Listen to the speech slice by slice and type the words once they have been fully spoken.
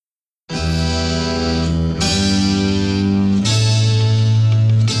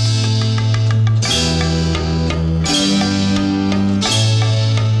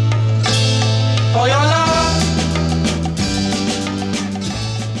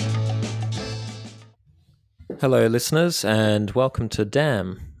Hello, listeners, and welcome to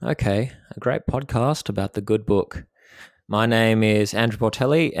Damn. Okay, a great podcast about the good book. My name is Andrew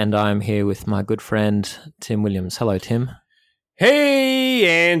Portelli, and I'm here with my good friend Tim Williams. Hello, Tim.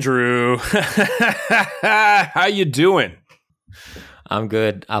 Hey, Andrew. How you doing? I'm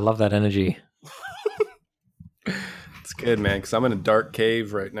good. I love that energy. It's good, man, because I'm in a dark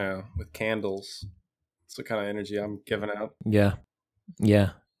cave right now with candles. It's the kind of energy I'm giving out. Yeah.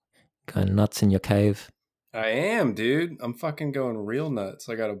 Going nuts in your cave. I am, dude. I'm fucking going real nuts.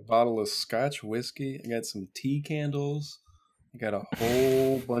 I got a bottle of Scotch whiskey. I got some tea candles. I got a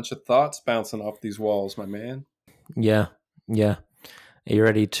whole bunch of thoughts bouncing off these walls, my man. Yeah. Are you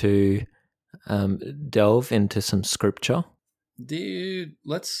ready to delve into some scripture? Dude,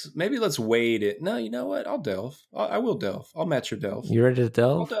 let's wade it. No, you know what? I'll delve. I will delve. I'll match your delve. You ready to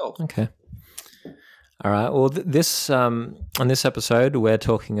delve? I'll delve. Okay. All right. Well, on this episode, we're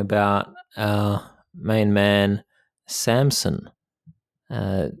talking about our main man, Samson,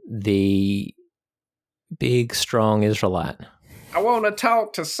 the big, strong Israelite. I want to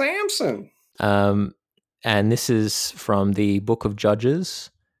talk to Samson. And this is from the book of Judges,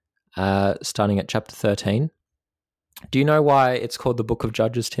 starting at chapter 13. Do you know why it's called the book of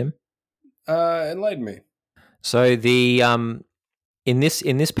Judges, Tim? Enlighten me. So the in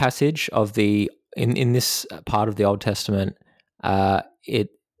this passage of in this part of the Old Testament,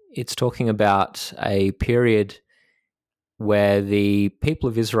 it's talking about a period where the people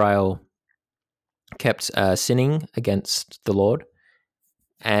of Israel kept sinning against the Lord,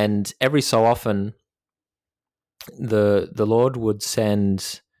 and every so often, the Lord would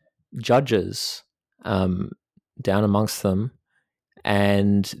send judges down amongst them,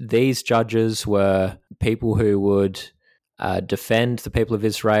 and these judges were people who would defend the people of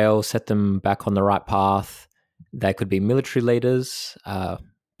Israel, set them back on the right path. They could be military leaders,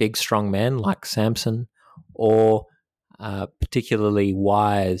 big, strong men like Samson, or particularly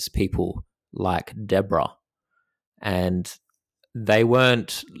wise people like Deborah. And they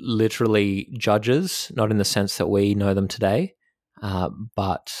weren't literally judges, not in the sense that we know them today,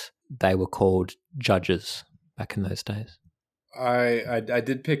 but they were called judges back in those days. I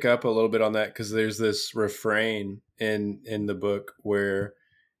did pick up a little bit on that because there's this refrain in the book where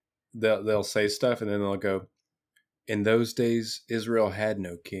they'll say stuff and then they'll go, "In those days, Israel had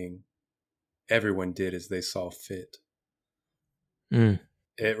no king. Everyone did as they saw fit."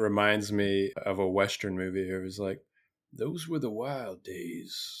 It reminds me of a Western movie. It was like, "Those were the wild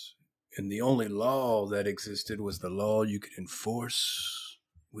days, and the only law that existed was the law you could enforce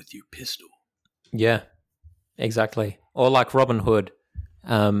with your pistol." Yeah, exactly. Or like Robin Hood,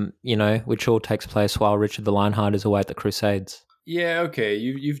 which all takes place while Richard the Lionheart is away at the Crusades. Yeah, okay.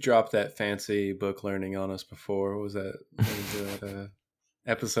 You've dropped that fancy book learning on us before. What was that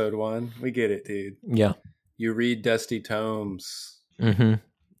episode 1? We get it, dude. Yeah. You read dusty tomes. Mm-hmm.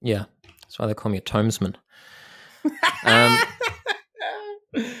 Yeah. That's why they call me a tomesman.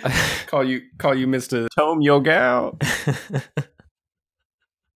 Call you Mr. Tome Yogal.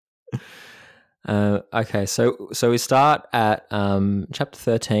 Okay, so we start at chapter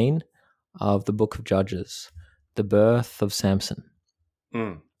 13 of the book of Judges, the birth of Samson.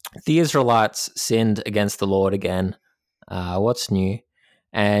 The Israelites sinned against the Lord again. What's new?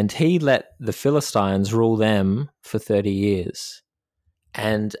 And he let the Philistines rule them for 30 years.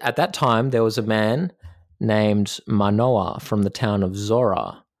 And at that time, there was a man named Manoah from the town of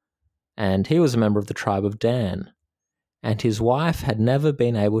Zorah, and he was a member of the tribe of Dan. And his wife had never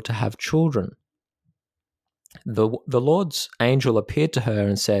been able to have children. The Lord's angel appeared to her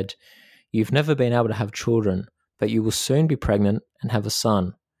and said, "You've never been able to have children, but you will soon be pregnant and have a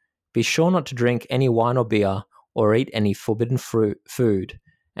son. Be sure not to drink any wine or beer or eat any forbidden food.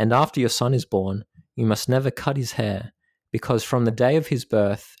 And after your son is born, you must never cut his hair, because from the day of his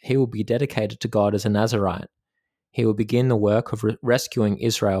birth he will be dedicated to God as a Nazirite. He will begin the work of rescuing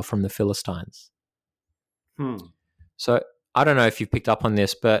Israel from the Philistines." So I don't know if you've picked up on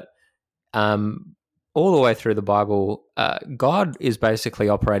this, but all the way through the Bible, God is basically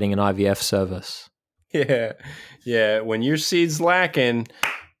operating an IVF service. Yeah. When your seed's lacking,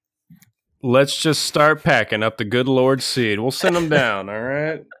 let's just start packing up the good Lord's seed. We'll send them down, all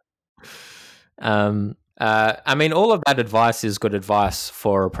right? I mean, all of that advice is good advice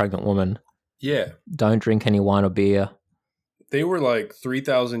for a pregnant woman. Yeah. Don't drink any wine or beer. They were like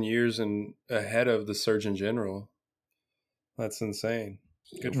 3,000 years ahead of the Surgeon General. That's insane.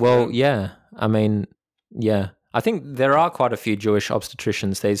 Good for them. Yeah. I mean, yeah. I think there are quite a few Jewish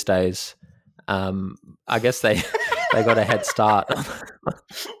obstetricians these days. I guess they got a head start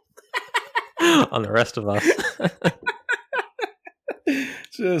on the rest of us.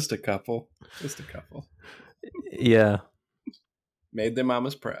 Just a couple. Yeah. Made their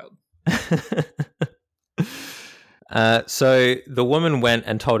mamas proud. So the woman went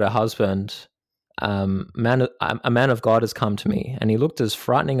and told her husband, a man of God has come to me, and he looked as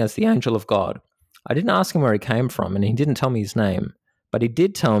frightening as the angel of God. I didn't ask him where he came from, and he didn't tell me his name, but he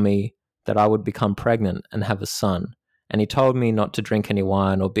did tell me that I would become pregnant and have a son. And he told me not to drink any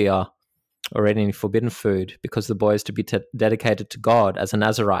wine or beer or eat any forbidden food, because the boy is to be dedicated to God as a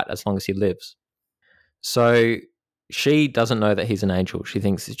Nazirite as long as he lives. So she doesn't know that he's an angel. She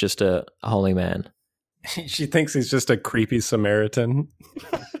thinks he's just a holy man. She thinks he's just a creepy Samaritan.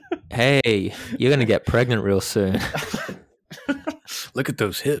 Hey, you're going to get pregnant real soon. Look at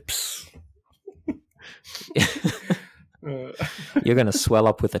those hips. You're going to swell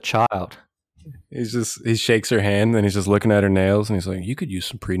up with a child. He shakes her hand, and he's just looking at her nails, and he's like, you could use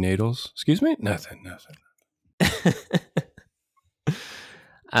some prenatals. Excuse me? Nothing.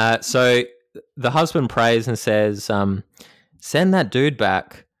 So the husband prays and says, send that dude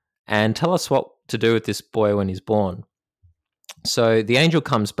back and tell us what to do with this boy when he's born. So the angel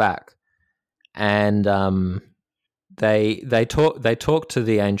comes back, and they talk to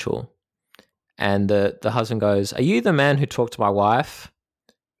the angel, and the husband goes, "Are you the man who talked to my wife?"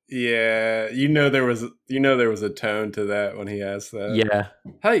 Yeah, there was a tone to that when he asked that. Yeah.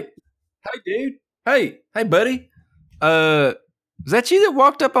 Hey, dude. Hey, buddy. Is that you that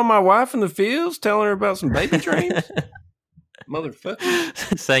walked up on my wife in the fields telling her about some baby dreams?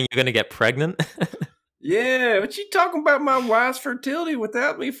 Motherfucker. Saying you're going to get pregnant? Yeah, what you talking about my wife's fertility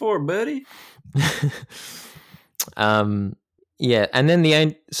without me for, buddy? Yeah, and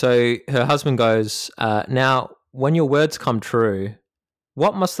then so her husband goes, now, when your words come true,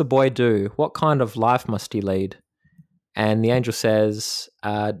 what must the boy do? What kind of life must he lead? And the angel says,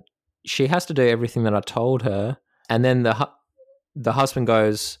 she has to do everything that I told her. And then the husband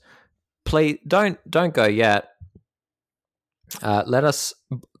goes, please don't go yet. Let us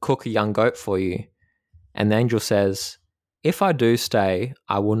cook a young goat for you. And the angel says, if I do stay,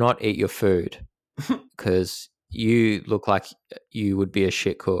 I will not eat your food, because you look like you would be a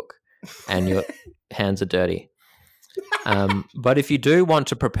shit cook and your hands are dirty. But if you do want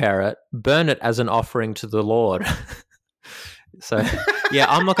to prepare it, burn it as an offering to the Lord. So, yeah,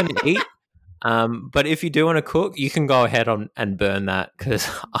 I'm not going to eat. But if you do want to cook, you can go ahead and burn that, because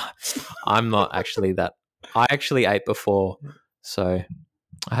I'm not actually that. I actually ate before, so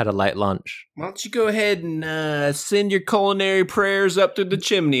I had a late lunch. Why don't you go ahead and send your culinary prayers up to the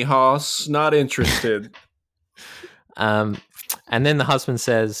chimney, Hoss? Not interested. And then the husband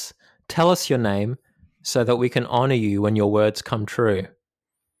says, tell us your name so that we can honor you when your words come true.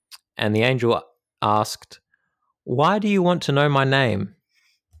 And the angel asked, why do you want to know my name?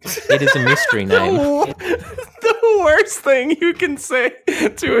 It is a mystery name. The worst thing you can say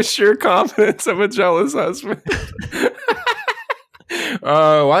to assure confidence of a jealous husband.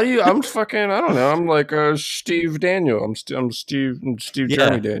 Why do you? I'm fucking. I don't know. I'm like Steve Daniel. I'm Steve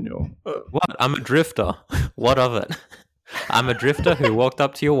Johnny Daniel. What? I'm a drifter. What of it? I'm a drifter who walked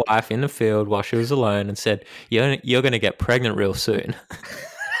up to your wife in the field while she was alone and said, "You're going to get pregnant real soon."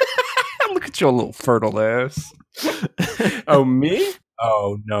 Look at your little fertile ass. Oh, me?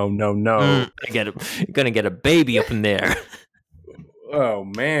 Oh, no. You're going to get a baby up in there. Oh,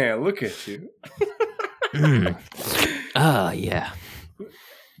 man, look at you. Yeah.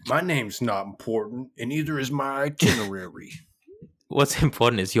 My name's not important, and neither is my itinerary. What's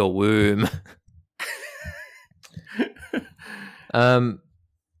important is your womb.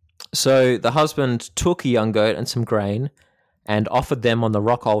 So the husband took a young goat and some grain and offered them on the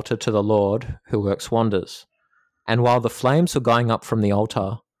rock altar to the Lord, who works wonders. And while the flames were going up from the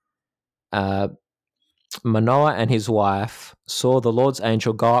altar, Manoah and his wife saw the Lord's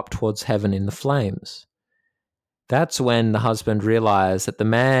angel go up towards heaven in the flames. That's when the husband realized that the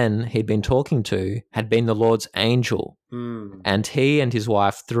man he'd been talking to had been the Lord's angel, and he and his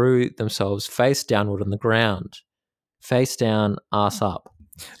wife threw themselves face downward on the ground, face down, ass up.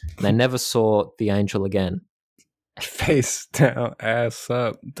 And they never saw the angel again. Face down, ass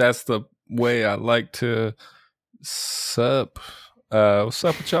up. That's the way I like to sup. What's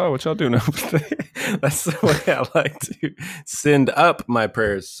up with y'all? What y'all doing over there? That's the way I like to send up my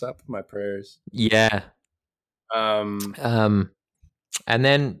prayers. Sup my prayers. Yeah. And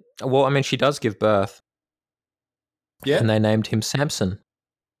then, well, I mean, she does give birth. Yeah. And they named him Samson.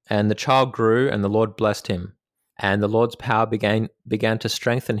 And the child grew, and the Lord blessed him. And the Lord's power began to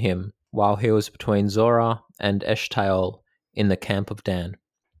strengthen him while he was between Zorah and Eshtaol in the camp of Dan.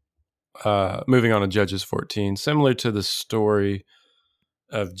 Moving on to Judges 14, similar to the story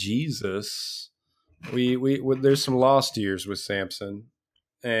of Jesus, we there's some lost years with Samson,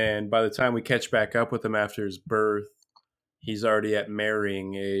 And by the time we catch back up with him after his birth, he's already at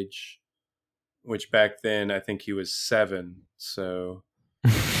marrying age, which back then I think he was 7. So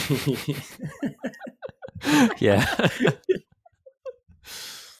Yeah.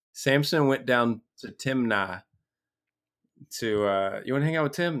 Samson went down to Timnah to you want to hang out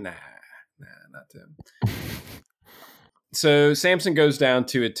with Tim? Nah, not Tim. So Samson goes down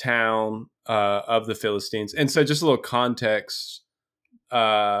to a town of the Philistines. And so just a little context,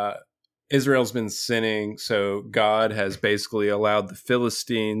 Israel's been sinning, so God has basically allowed the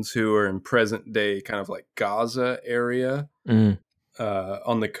Philistines, who are in present day kind of like Gaza area,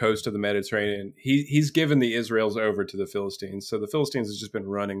 on the coast of the Mediterranean, he's given the Israels over to the Philistines. So the Philistines has just been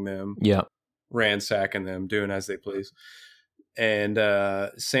running them, ransacking them, doing as they please. And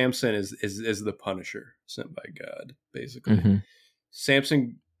Samson is the Punisher sent by God, basically. Mm-hmm.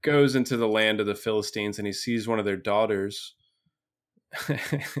 Samson goes into the land of the Philistines and he sees one of their daughters.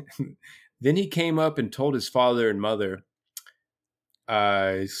 Then he came up and told his father and mother,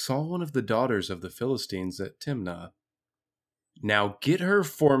 I saw one of the daughters of the Philistines at Timnah. Now get her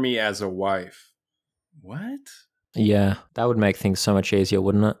for me as a wife. What? Yeah, that would make things so much easier,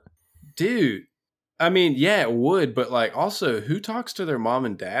 wouldn't it? Dude, I mean, yeah, it would, but like also, who talks to their mom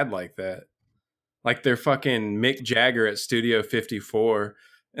and dad like that? Like they're fucking Mick Jagger at Studio 54.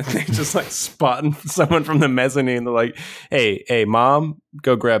 And they just like spotting someone from the mezzanine. They're like, hey, mom,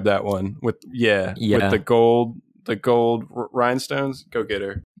 go grab that one with the gold rhinestones. Go get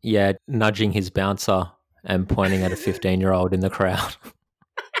her. Yeah, nudging his bouncer and pointing at a 15-year-old in the crowd.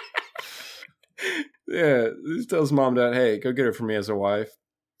 Yeah, he tells mom and dad, hey, go get her for me as a wife.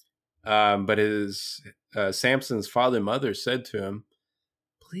 But his Samson's father and mother said to him,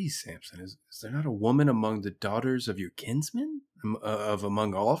 please, Samson, is there not a woman among the daughters of your kinsmen, of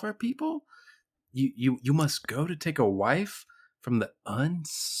among all of our people? You must go to take a wife from the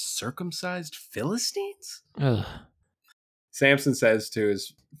uncircumcised Philistines? Ugh. Samson says to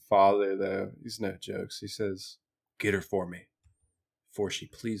his father, though, he's no jokes. He says, get her for me, for she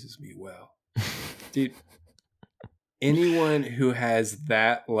pleases me well. Dude, anyone who has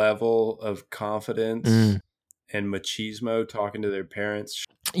that level of confidence and machismo talking to their parents.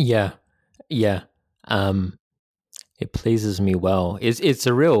 Yeah. It pleases me well. It's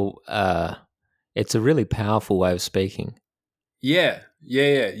a really powerful way of speaking. Yeah.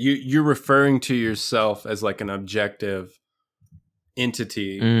 You're referring to yourself as like an objective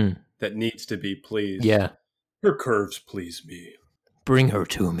entity that needs to be pleased. Yeah. Her curves please me. Bring her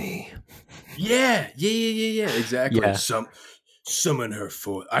to me. Yeah. Exactly. Yeah. Summon her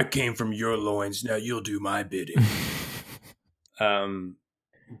forth. I came from your loins. Now you'll do my bidding.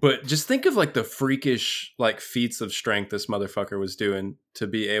 But just think of like the freakish like feats of strength this motherfucker was doing to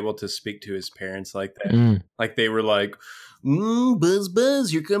be able to speak to his parents like that. Like they were like,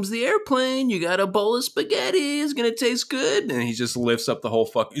 buzz, here comes the airplane. You got a bowl of spaghetti. It's going to taste good. And he just lifts up the whole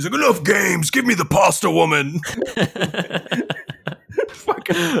fuck. He's like, enough games. Give me the pasta woman.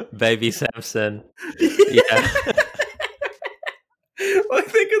 Fucking baby Samson. Yeah. Like,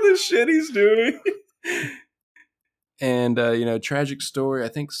 think of the shit he's doing. And, tragic story. I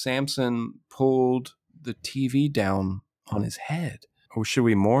think Samson pulled the TV down on his head. Or should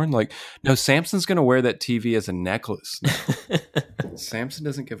we mourn? Like, no, Samson's going to wear that TV as a necklace now. Samson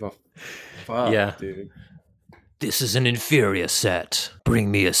doesn't give a fuck, dude. This is an inferior set.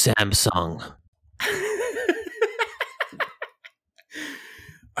 Bring me a Samsung.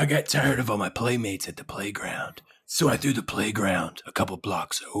 I got tired of all my playmates at the playground, so I threw the playground a couple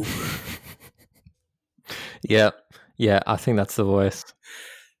blocks over. Yeah, I think that's the voice.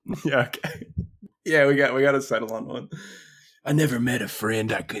 Yeah, okay. Yeah, we got to settle on one. I never met a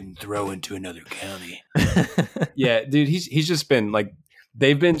friend I couldn't throw into another county. Yeah, dude, he's just been like,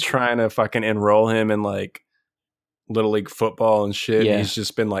 they've been trying to fucking enroll him in like Little League football and shit. Yeah. He's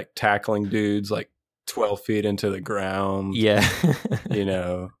just been like tackling dudes like 12 feet into the ground. Yeah.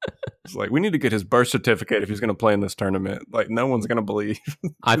 It's like, we need to get his birth certificate if he's going to play in this tournament. Like, no one's going to believe.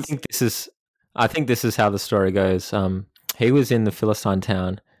 I think this is how the story goes. He was in the Philistine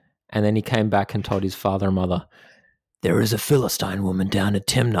town, and then he came back and told his father and mother, there is a Philistine woman down at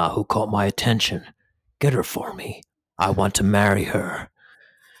Timnah who caught my attention. Get her for me. I want to marry her.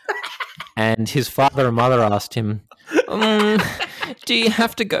 And his father and mother asked him, do you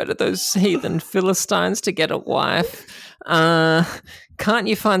have to go to those heathen Philistines to get a wife? Can't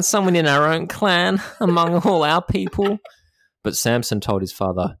you find someone in our own clan among all our people? But Samson told his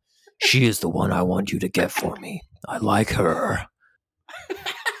father, she is the one I want you to get for me. I like her.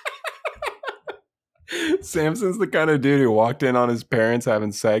 Samson's the kind of dude who walked in on his parents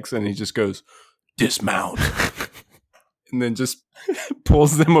having sex and he just goes, dismount. And then just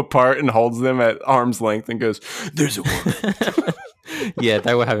pulls them apart and holds them at arm's length and goes, "There's a woman." Yeah,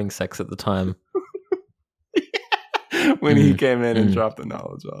 they were having sex at the time. When he came in and dropped the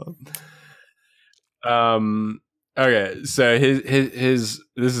knowledge on him. Okay, so his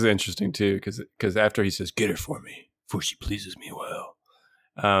this is interesting too, because after he says, "Get her for me, for she pleases me well."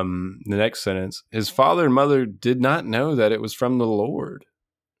 The next sentence, his father and mother did not know that it was from the Lord,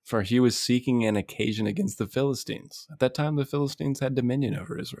 for he was seeking an occasion against the Philistines. At that time, the Philistines had dominion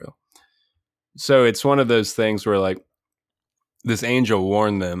over Israel. So it's one of those things where like this angel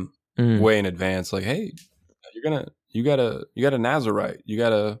warned them way in advance, like, "Hey, you got a Nazarite, you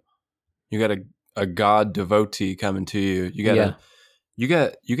got a God devotee coming to you. You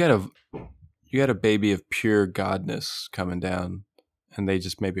got a baby of pure godness coming down." And they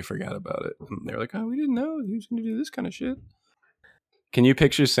just maybe forgot about it. And they're like, "Oh, we didn't know he was going to do this kind of shit." Can you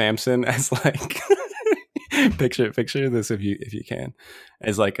picture Samson as like picture this if you can,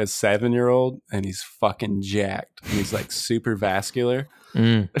 as like a 7-year-old, and he's fucking jacked and he's like super vascular,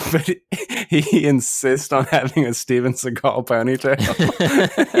 but he insists on having a Steven Seagal ponytail.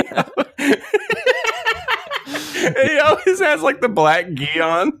 He always has like the black gi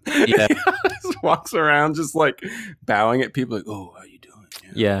on. Yeah, he always walks around just like bowing at people like, "Oh, how you doing?"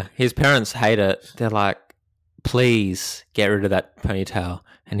 Yeah, his parents hate it. They're like, "Please get rid of that ponytail."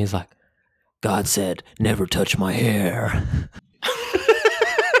 And he's like, "God said, never touch my hair."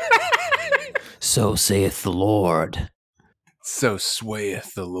 So saith the Lord. So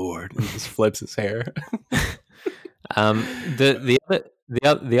swayeth the Lord. He just flips his hair. The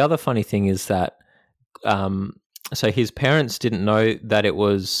other funny thing is that so his parents didn't know that it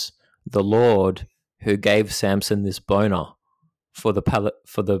was the Lord who gave Samson this boner for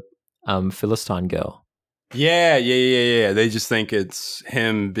the Philistine girl. Yeah. They just think it's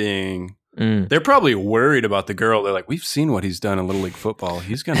him being. They're probably worried about the girl. They're like, "We've seen what he's done in Little League football.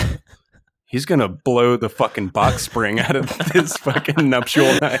 He's gonna blow the fucking box spring out of this fucking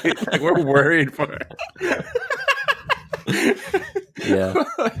nuptial night. Like, we're worried for her." Yeah.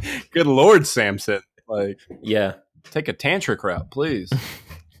 Good Lord, Samson. Like, yeah, take a tantric route, please.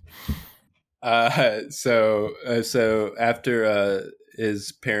 So after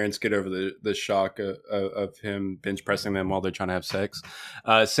his parents get over the shock of him bench pressing them while they're trying to have sex,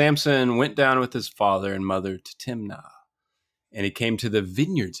 Samson went down with his father and mother to Timnah, and he came to the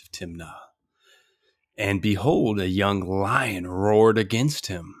vineyards of Timnah. And behold, a young lion roared against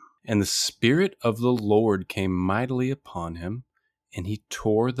him, and the Spirit of the Lord came mightily upon him, and he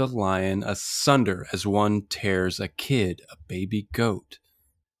tore the lion asunder as one tears a baby goat.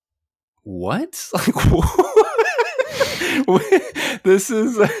 What? Like, this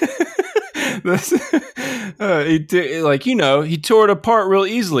is he did, like, he tore it apart real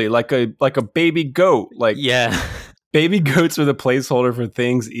easily, like a baby goat. Like, yeah. Baby goats are the placeholder for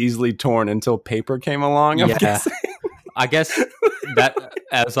things easily torn until paper came along. I guess that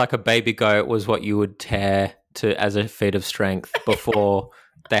as like a baby goat was what you would tear as a feat of strength before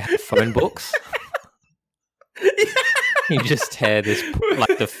they had phone books. You just tear this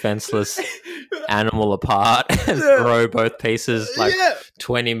like defenseless animal apart and throw both pieces like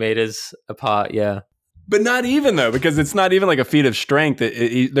 20 meters apart. Yeah. But not even, though, because it's not even like a feat of strength.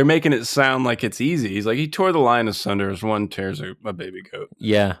 They're making it sound like it's easy. He's like, he tore the lion asunder as one tears a baby goat.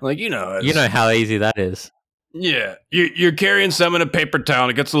 Yeah. Like, you know how easy that is. Yeah. You're carrying some in a paper towel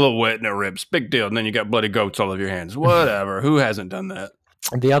and it gets a little wet and it rips. Big deal. And then you got bloody goats all over your hands. Whatever. Who hasn't done that?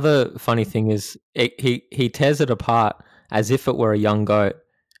 The other funny thing is he tears it apart as if it were a young goat,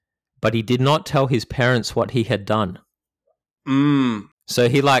 but he did not tell his parents what he had done. So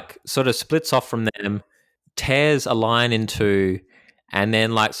he like sort of splits off from them, tears a lion in two, and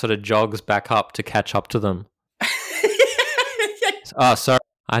then like sort of jogs back up to catch up to them. Oh, sorry.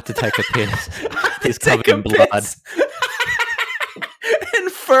 I had to take a piss. He's covered in blood.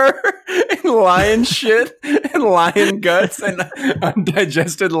 And fur and lion shit and lion guts and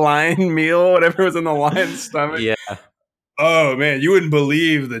undigested lion meal, whatever was in the lion's stomach. Yeah. Oh, man, you wouldn't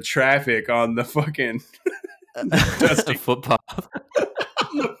believe the traffic on the fucking dusty footpath.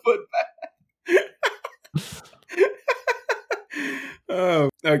 On the footpath. Oh,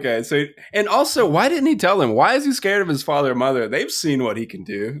 okay. So, and also, why didn't he tell them? Why is he scared of his father and mother? They've seen what he can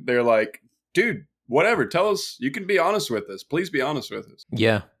do. They're like, "Dude, whatever. Tell us. You can be honest with us. Please be honest with us."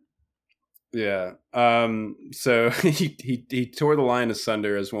 Yeah. Yeah. So he tore the lion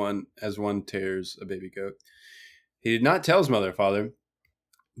asunder as one tears a baby goat. He did not tell his mother and father.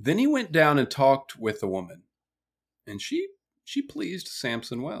 Then he went down and talked with the woman, and she pleased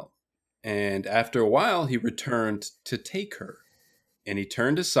Samson well. And after a while, he returned to take her. And he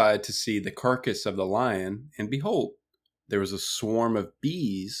turned aside to see the carcass of the lion, and behold, there was a swarm of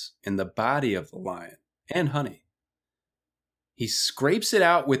bees in the body of the lion and honey. He scrapes it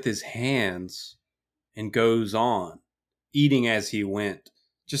out with his hands and goes on, eating as he went.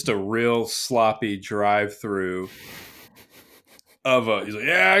 Just a real sloppy drive-through of a. He's like,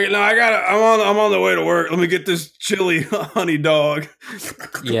 yeah, no, I got it. I'm on the way to work. Let me get this chili honey dog.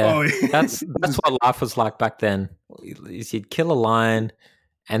 Yeah, Oh, that's what life was like back then. You'd kill a lion,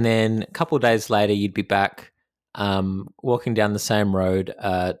 and then a couple of days later, you'd be back walking down the same road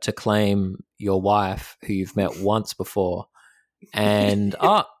to claim your wife, who you've met once before, and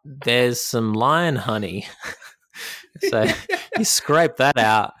there's some lion honey. So you scrape that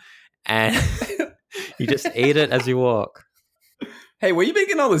out, and you just eat it as you walk. Hey, where you been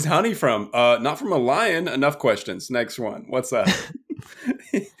getting all this honey from? Not from a lion. Enough questions. Next one. What's up?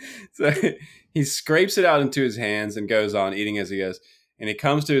 So he scrapes it out into his hands and goes on eating as he goes. And he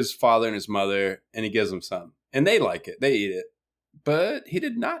comes to his father and his mother, and he gives them some. And they like it. They eat it. But he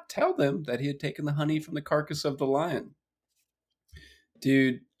did not tell them that he had taken the honey from the carcass of the lion.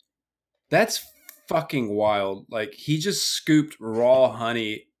 Dude, that's fucking wild. Like, he just scooped raw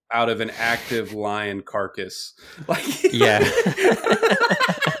honey out of an active lion carcass. Like, yeah.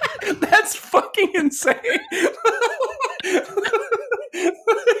 That's fucking insane.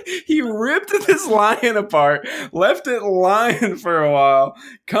 He ripped this lion apart, left it lying for a while,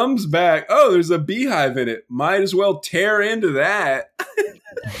 comes back. Oh, there's a beehive in it. Might as well tear into that.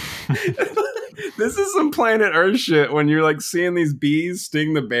 This is some planet Earth shit when you're like seeing these bees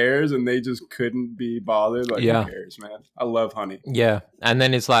sting the bears and they just couldn't be bothered. Like, who cares, man? I love honey. Yeah. And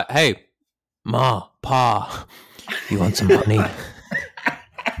then it's like, hey, Ma, Pa, you want some honey?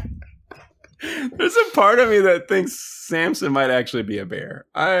 There's a part of me that thinks Samson might actually be a bear.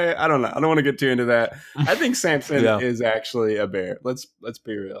 I don't know. I don't want to get too into that. I think Samson is actually a bear. Let's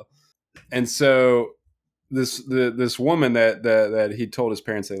be real. And so this woman that he told his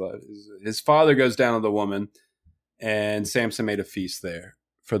parents they loved, his father goes down to the woman, and Samson made a feast there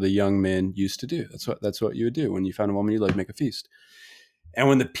for the young men used to do. That's what you would do when you found a woman, you'd like make a feast. And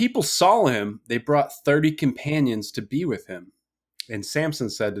when the people saw him, they brought 30 companions to be with him. And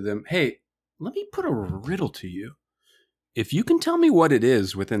Samson said to them, hey, let me put a riddle to you. If you can tell me what it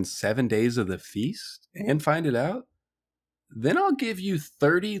is within 7 days of the feast and find it out, then I'll give you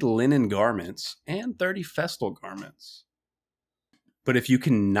 30 linen garments and 30 festal garments. But if you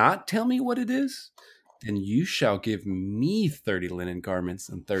cannot tell me what it is, then you shall give me 30 linen garments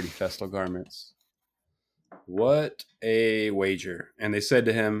and 30 festal garments. What a wager. And they said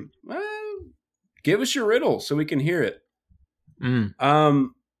to him, well, give us your riddle so we can hear it.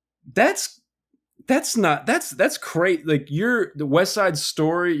 That's great. Like, you're the West Side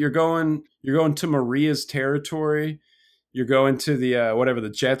Story. You're going to Maria's territory. You're going to the whatever, the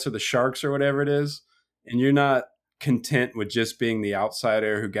Jets or the Sharks or whatever it is, and you're not content with just being the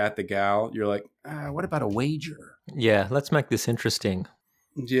outsider who got the gal. You're like, what about a wager? Yeah, let's make this interesting.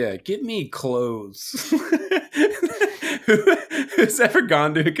 Yeah, get me clothes. Who's ever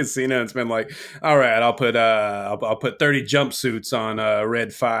gone to a casino and's been like, all right, I'll put 30 jumpsuits on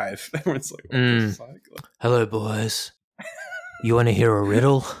red 5. Everyone's like, what the fuck? Hello, boys. You want to hear a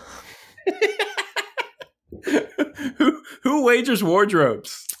riddle? Who wagers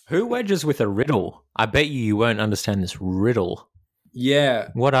wardrobes? Who wagers with a riddle? I bet you won't understand this riddle. Yeah.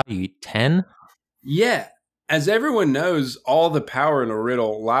 What are you, 10? Yeah. As everyone knows, all the power in a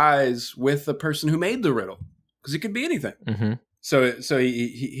riddle lies with the person who made the riddle, because it could be anything. Mm-hmm. So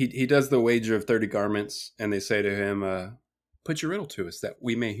he does the wager of 30 garments, and they say to him, put your riddle to us that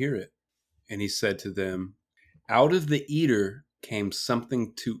we may hear it. And he said to them, out of the eater came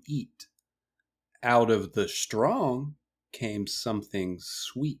something to eat. Out of the strong came something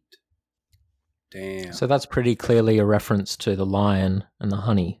sweet. Damn. So that's pretty clearly a reference to the lion and the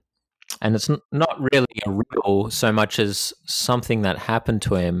honey. And it's not really a riddle so much as something that happened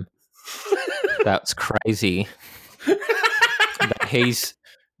to him that's crazy that he's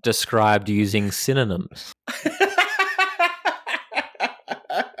described using synonyms.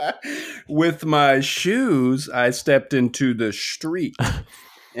 With my shoes, I stepped into the street,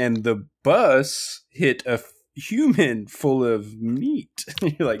 and the bus hit a human full of meat.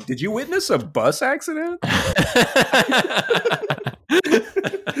 You're like, did you witness a bus accident?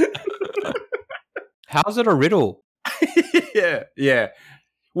 How's it a riddle? Yeah.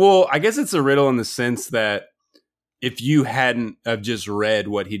 Well, I guess it's a riddle in the sense that if you hadn't have just read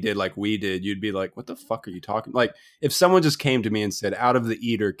what he did like we did, you'd be like, what the fuck are you talking? Like, if someone just came to me and said, out of the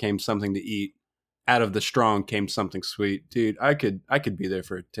eater came something to eat, out of the strong came something sweet, dude, I could be there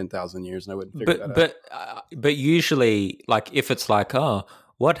for 10,000 years and I wouldn't figure that out. But usually, like, if it's like, oh,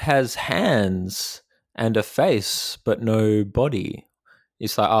 what has hands and a face, but no body.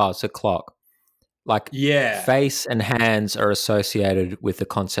 It's like, oh, it's a clock. Like, Yeah. face and hands are associated with the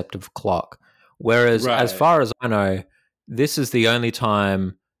concept of clock. Whereas, as Right. far as I know, this is the only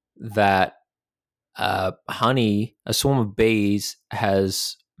time that honey, a swarm of bees,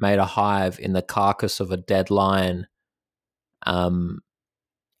 has made a hive in the carcass of a dead lion,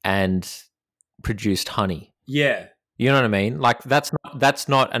 and produced honey. Yeah. You know what I mean? Like, that's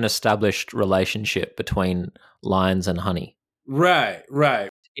not an established relationship between lions and honey. Right.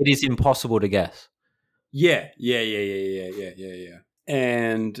 It is impossible to guess. Yeah.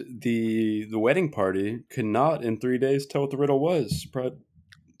 And the wedding party could not in 3 days tell what the riddle was.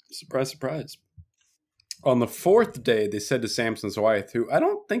 Surprise. On the fourth day, they said to Samson's wife, who I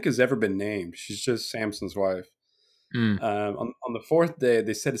don't think has ever been named. She's just Samson's wife. On the fourth day,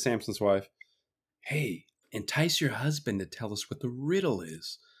 they said to Samson's wife, "Hey, entice your husband to tell us what the riddle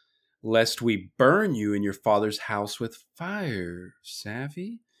is, lest we burn you in your father's house with fire.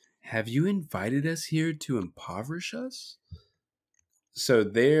 Savvy? Have you invited us here to impoverish us?" So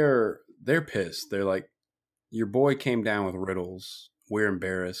they're pissed. They're like, "Your boy came down with riddles. We're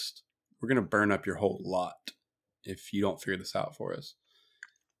embarrassed. We're gonna burn up your whole lot if you don't figure this out for us."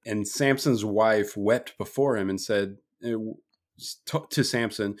 And Samson's wife wept before him and said to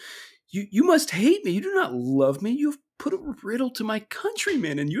Samson, You must hate me. You do not love me. You have put a riddle to my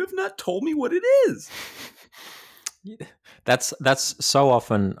countrymen, and you have not told me what it is." That's so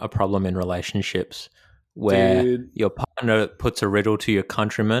often a problem in relationships, where your partner puts a riddle to your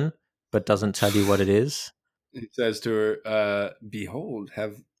countryman but doesn't tell you what it is. He says to her, "Behold, I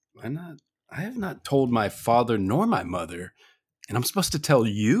have not told my father nor my mother, and I'm supposed to tell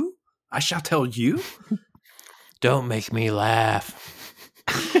you? I shall tell you?" Don't make me laugh.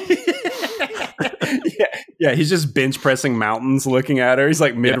 Yeah, he's just bench pressing mountains looking at her. He's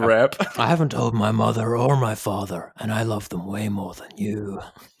like mid-rep. I haven't told my mother or my father, and I love them way more than you.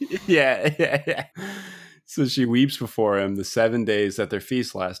 Yeah. So she weeps before him the 7 days that their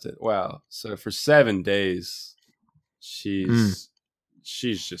feast lasted. Wow. So for 7 days, she's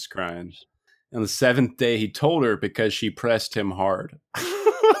just crying. On the seventh day, he told her because she pressed him hard.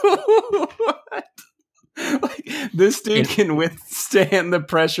 What? Like, this dude can withstand the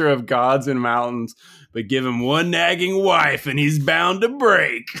pressure of gods and mountains, but give him one nagging wife and he's bound to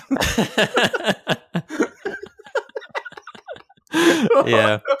break.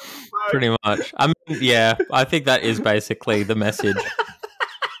 Yeah, pretty much. I mean, yeah, I think that is basically the message.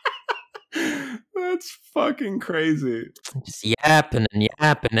 That's fucking crazy. Just yapping and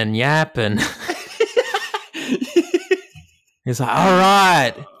yapping and yapping. He's like, all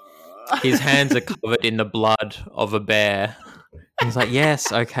right. His hands are covered in the blood of a bear. He's like,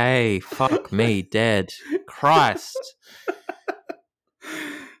 yes, okay, fuck me, dead. Christ.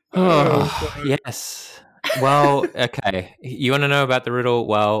 Oh, yes. Well, okay. You want to know about the riddle?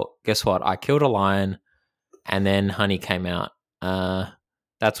 Well, guess what? I killed a lion, and then honey came out.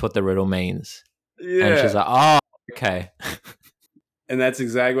 That's what the riddle means. Yeah. And she's like, oh, okay. And that's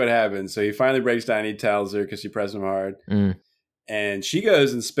exactly what happens. So he finally breaks down. He tells her because she pressed him hard. And she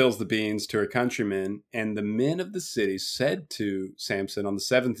goes and spills the beans to her countrymen. And the men of the city said to Samson on the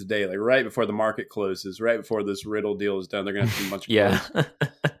seventh day, like right before the market closes, right before this riddle deal is done, they're going to have too much. Yeah.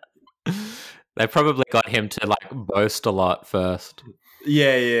 They probably got him to like boast a lot first.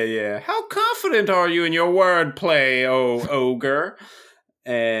 Yeah. How confident are you in your wordplay, oh ogre?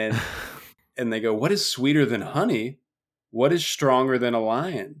 And they go, what is sweeter than honey? What is stronger than a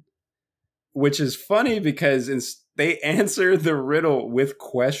lion? Which is funny because they answer the riddle with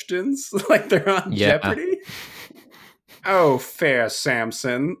questions, like they're on Jeopardy. Oh, fair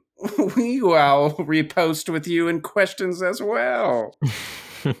Samson, we will repost with you in questions as well.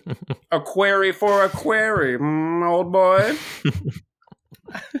 A query for a query, old boy.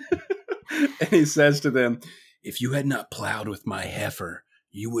 And he says to them, if you had not plowed with my heifer,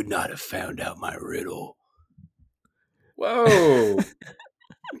 you would not have found out my riddle. Whoa.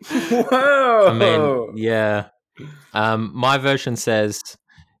 Whoa. I mean, yeah. My version says,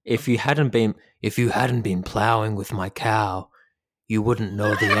 if you hadn't been plowing with my cow, you wouldn't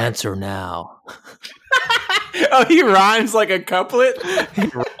know the answer now. Oh, he rhymes like a couplet? He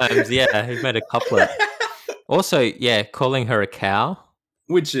rhymes, yeah. He made a couplet. Also, yeah, calling her a cow.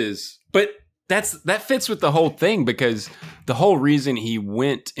 But that fits with the whole thing, because the whole reason he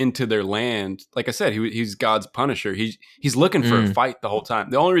went into their land, like I said, he's God's punisher. He's looking for a fight the whole time.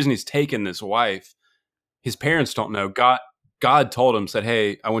 The only reason he's taken this wife, his parents don't know. God told him, said,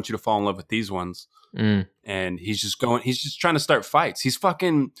 hey, I want you to fall in love with these ones. And he's just trying to start fights. He's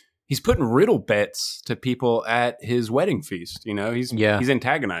he's putting riddle bets to people at his wedding feast. You know, he's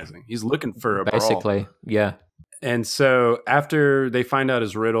antagonizing. He's looking for a basically brawl. yeah. And so after they find out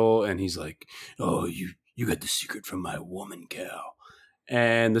his riddle, and he's like, "Oh, you got the secret from my woman cow."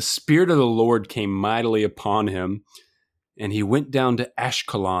 And the Spirit of the Lord came mightily upon him, and he went down to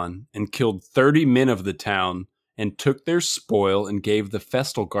Ashkelon and killed 30 men of the town, and took their spoil and gave the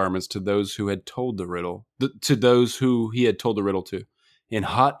festal garments to those who had told the riddle, to those who he had told the riddle to. In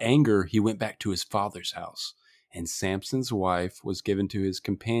hot anger, he went back to his father's house, and Samson's wife was given to his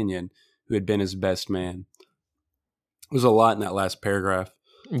companion, who had been his best man. There's a lot in that last paragraph.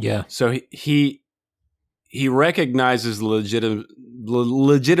 Yeah. So he recognizes the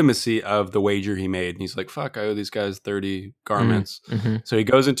legitimacy of the wager he made. And he's like, fuck, I owe these guys 30 garments. Mm-hmm. So he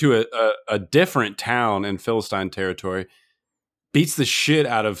goes into a different town in Philistine territory, beats the shit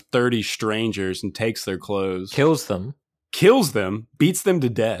out of 30 strangers and takes their clothes. Kills them, beats them to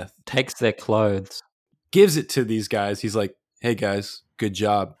death. Takes their clothes. Gives it to these guys. He's like, hey guys, good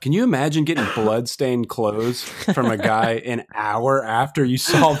job. Can you imagine getting blood-stained clothes from a guy an hour after you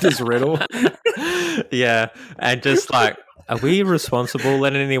solved his riddle? Yeah, and just like, are we responsible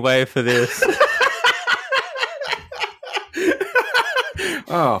in any way for this?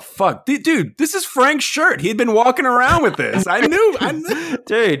 Oh, fuck. Dude, this is Frank's shirt. He'd been walking around with this. I knew.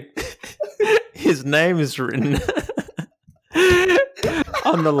 Dude, his name is written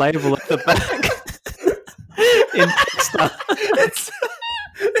on the label at the back.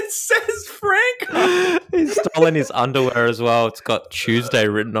 It says Frank. He's stolen his underwear as well. It's got Tuesday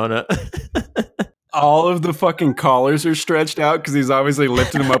written on it. All of the fucking collars are stretched out because he's obviously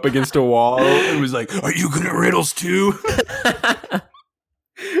lifting them up against a wall and was like, are you good at riddles too?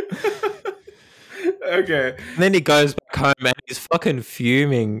 Okay. And then he goes back home and he's fucking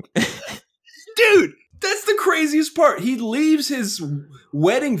fuming. Dude, that's the craziest part. He leaves his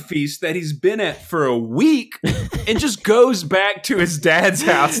wedding feast that he's been at for a week and just goes back to his dad's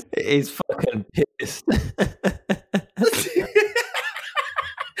house. He's fucking pissed.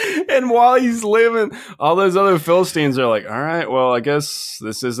 And while he's living, all those other Philistines are like, all right, well, I guess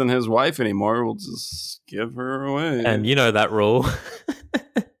this isn't his wife anymore. We'll just give her away. And you know that rule.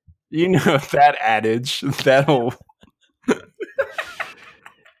 You know that adage, that whole...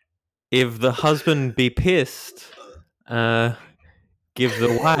 If the husband be pissed, give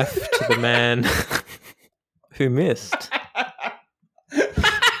the wife to the man who missed.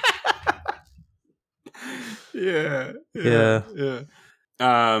 Yeah.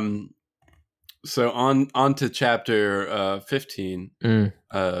 So on to chapter 15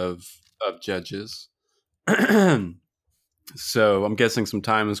 of Judges. So I'm guessing some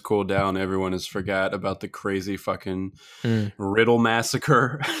time has cooled down. Everyone has forgot about the crazy fucking riddle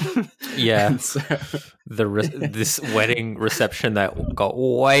massacre. Yeah. So, this wedding reception that got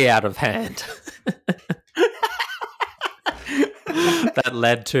way out of hand. That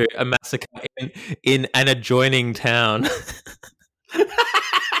led to a massacre in an adjoining town.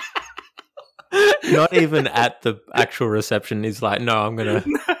 Not even at the actual reception. He's like, no, I'm gonna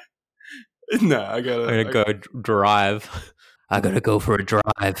go drive. I gotta go for a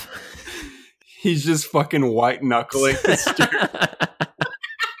drive. He's just fucking white knuckling the steering.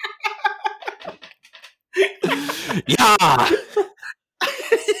 Yeah.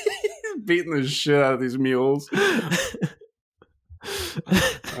 He's beating the shit out of these mules.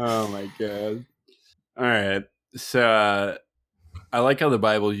 Oh my god. All right. So I like how the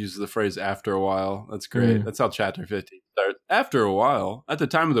Bible uses the phrase after a while. That's great. That's how chapter 15 starts. After a while, at the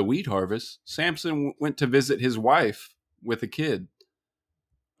time of the wheat harvest, Samson went to visit his wife with a kid.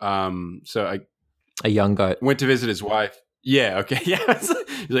 A young goat went to visit his wife. Yeah, okay. Yeah. He's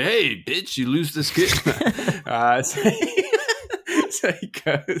like, hey, bitch, you lose this kid. So he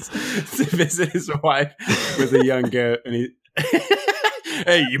goes to visit his wife with a young goat, and he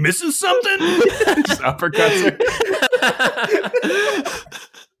hey, you missing something? Just uppercuts her.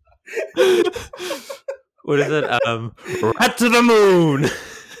 What is it? Right to the moon.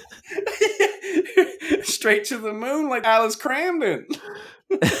 Straight to the moon like Alice Cramden.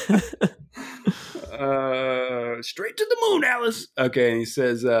 Straight to the moon, Alice. Okay, and he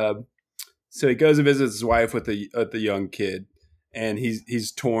says, so he goes and visits his wife with the young kid, and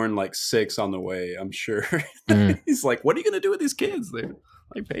he's torn like 6 on the way, I'm sure. He's like, what are you going to do with these kids? They're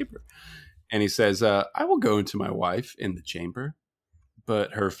like paper. And he says, I will go into my wife in the chamber,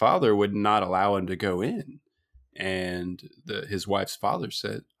 but her father would not allow him to go in. And his wife's father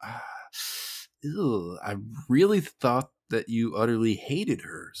said, I really thought that you utterly hated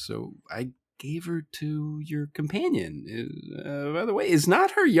her, so I gave her to your companion. By the way, is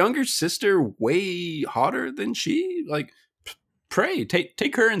not her younger sister way hotter than she? Like, pray,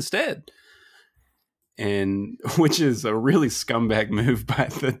 take her instead. And which is a really scumbag move by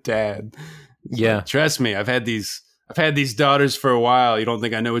the dad. Yeah. Like, trust me, I've had these daughters for a while. You don't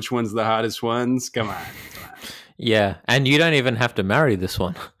think I know which one's the hottest ones? Come on. Yeah. And you don't even have to marry this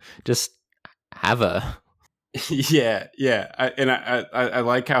one. Just have her. Yeah. I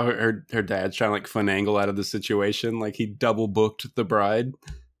like how her dad's trying to like finagle out of the situation. Like he double booked the bride.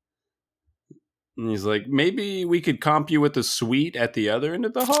 And he's like, maybe we could comp you with a suite at the other end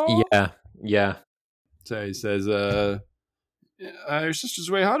of the hall? Yeah. So he says, your sister's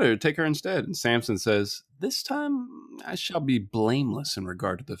way hotter. Take her instead. And Samson says, this time I shall be blameless in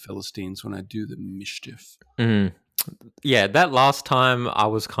regard to the Philistines when I do the mischief. Mm. Yeah, that last time I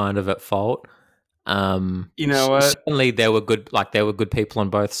was kind of at fault. You know what? Certainly there were good people on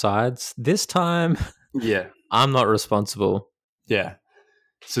both sides. This time, yeah, I'm not responsible. Yeah.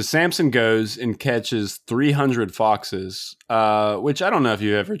 So Samson goes and catches 300 foxes, which I don't know if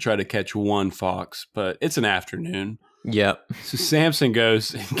you ever try to catch one fox, but it's an afternoon. Yep. So Samson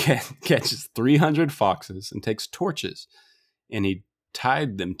goes and catches 300 foxes and takes torches, and he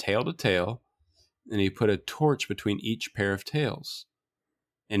tied them tail to tail, and he put a torch between each pair of tails.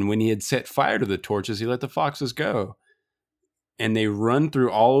 And when he had set fire to the torches, he let the foxes go. And they run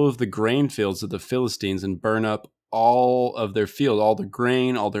through all of the grain fields of the Philistines and burn up all of their field, all the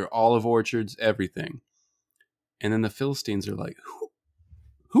grain, all their olive orchards, everything. And then the Philistines are like,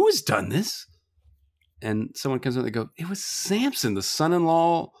 who has done this? And someone comes up and they go, it was Samson, the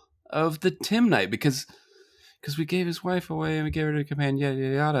son-in-law of the Timnite, because we gave his wife away and we gave her to a companion, yada,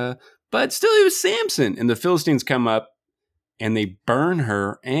 yada, yada. But still, it was Samson. And the Philistines come up and they burn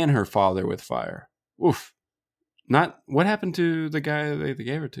her and her father with fire. Oof. What happened to the guy they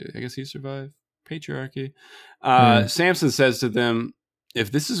gave her to? I guess he survived. Patriarchy. Samson says to them,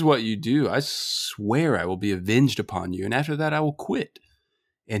 if this is what you do, I swear I will be avenged upon you, and after that I will quit.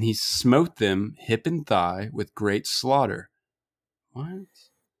 And he smote them hip and thigh with great slaughter. What?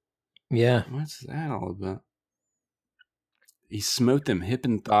 Yeah. What's that all about? He smote them hip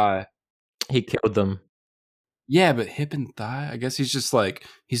and thigh. He killed them. Yeah, but hip and thigh? I guess he's just like,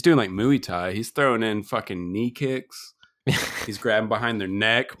 he's doing like Muay Thai. He's throwing in fucking knee kicks. He's grabbing behind their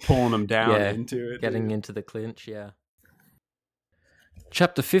neck, pulling them down into it. Getting into the clinch, yeah.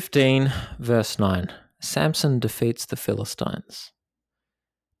 Chapter 15, verse 9. Samson defeats the Philistines.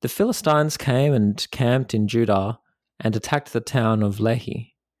 The Philistines came and camped in Judah and attacked the town of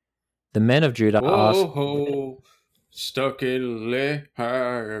Lehi. The men of Judah asked... Stuck in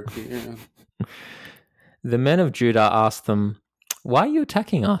Lehi again. The men of Judah asked them, why are you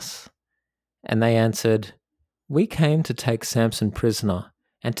attacking us? And they answered, we came to take Samson prisoner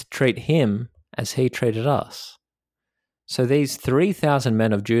and to treat him as he treated us. So these 3,000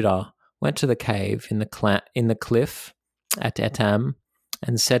 men of Judah went to the cave in the cliff at Etam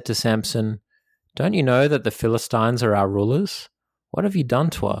and said to Samson, don't you know that the Philistines are our rulers? What have you done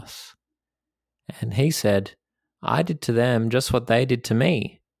to us? And he said, I did to them just what they did to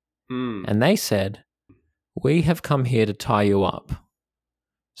me. And they said, we have come here to tie you up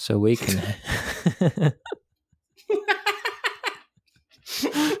so we can...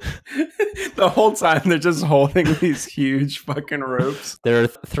 The whole time they're just holding these huge fucking ropes. There are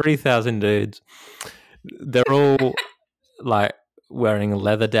 3,000 dudes. They're all like wearing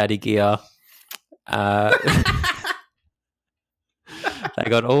leather daddy gear. They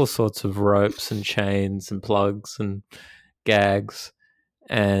got all sorts of ropes and chains and plugs and gags.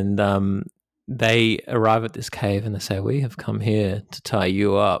 And they arrive at this cave and they say, we have come here to tie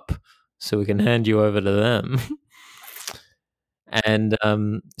you up so we can hand you over to them. And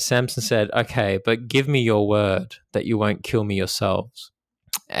Samson said, okay, but give me your word that you won't kill me yourselves.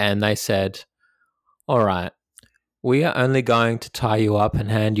 And they said, all right, we are only going to tie you up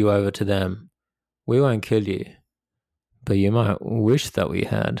and hand you over to them. We won't kill you, but you might wish that we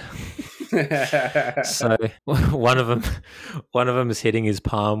had. So one of them is hitting his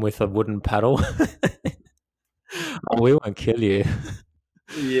palm with a wooden paddle. We won't kill you.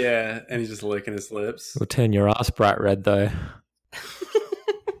 Yeah, and he's just licking his lips. We'll turn your ass bright red, though.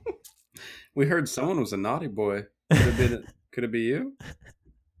 We heard someone was a naughty boy. Could it be you?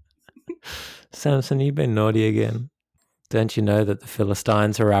 Samson, you've been naughty again. Don't you know that the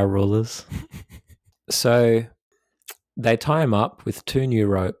Philistines are our rulers? So they tie him up with 2 new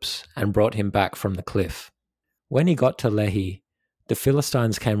ropes and brought him back from the cliff. When he got to Lehi, the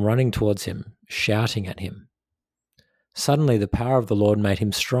Philistines came running towards him, shouting at him. Suddenly the power of the Lord made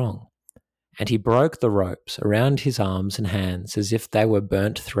him strong, and he broke the ropes around his arms and hands as if they were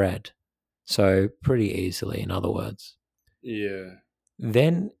burnt thread. So pretty easily, in other words. Yeah.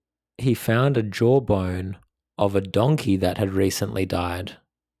 Then he found a jawbone of a donkey that had recently died.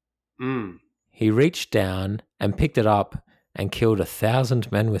 Mm. He reached down and picked it up and killed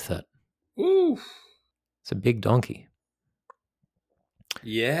 1,000 men with it. Ooh. It's a big donkey.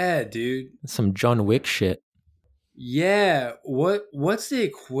 Yeah, dude. Some John Wick shit. Yeah, what's the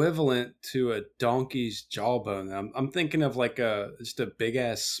equivalent to a donkey's jawbone? I'm thinking of like just a big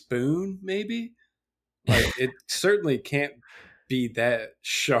ass spoon, maybe. Like it certainly can't be that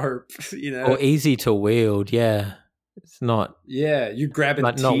sharp, you know. Or easy to wield, yeah. It's not, Yeah, you grabbing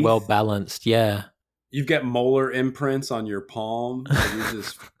but teeth. not well balanced, yeah. You've got molar imprints on your palm. And you're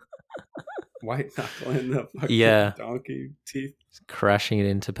just white knuckling the fucking donkey teeth, Crashing it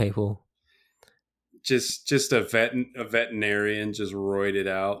into people. Just a veterinarian just roided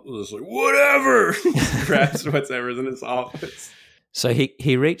out, just like whatever, grabs whatever's in his office. So he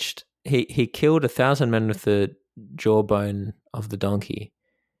killed 1,000 men with the jawbone of the donkey,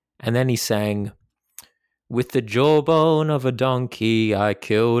 and then he sang, "With the jawbone of a donkey, I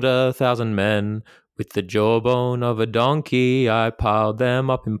killed 1,000 men. With the jawbone of a donkey, I piled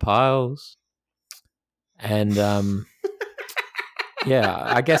them up in piles." And yeah,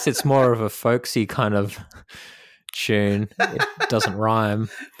 I guess it's more of a folksy kind of tune. It doesn't rhyme.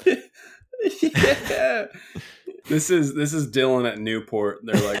 Yeah. This is Dylan at Newport.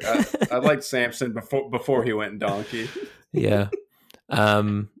 They're like, I liked Samson before he went donkey. Yeah.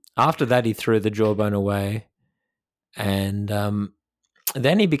 After that, he threw the jawbone away, and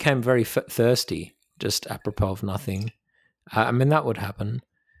then he became very thirsty, just apropos of nothing. I mean, that would happen.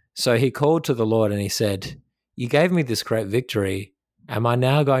 So he called to the Lord and he said, "You gave me this great victory. Am I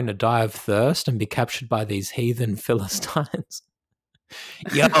now going to die of thirst and be captured by these heathen Philistines?"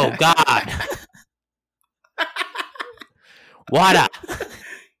 Yo, God. Water.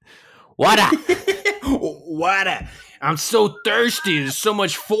 Water. I'm so thirsty. There's so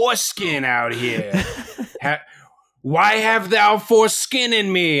much foreskin out here. Why have thou foreskin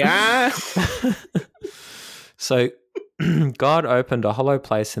in me, huh? So God opened a hollow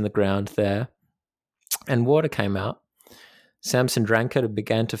place in the ground there, and water came out. Samson drank it and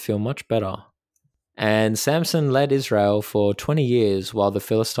began to feel much better. And Samson led Israel for 20 years while the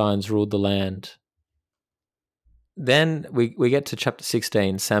Philistines ruled the land. Then we get to chapter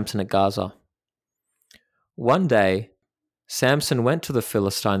 16, Samson at Gaza. One day, Samson went to the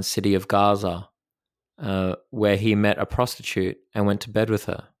Philistine city of Gaza, where he met a prostitute and went to bed with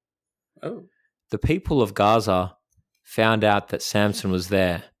her. Oh. The people of Gaza found out that Samson was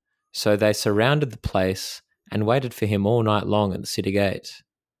there, so they surrounded the place and waited for him all night long at the city gate.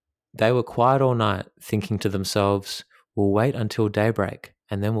 They were quiet all night, thinking to themselves, "We'll wait until daybreak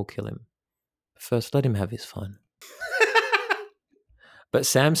and then we'll kill him. First, let him have his fun." But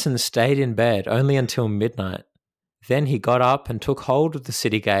Samson stayed in bed only until midnight. Then he got up and took hold of the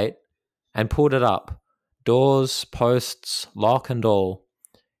city gate and pulled it up, doors, posts, lock and all.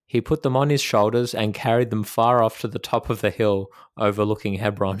 He put them on his shoulders and carried them far off to the top of the hill overlooking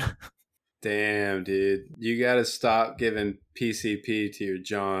Hebron. Damn, dude. You got to stop giving PCP to your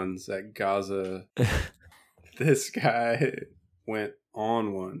Johns at Gaza. This guy went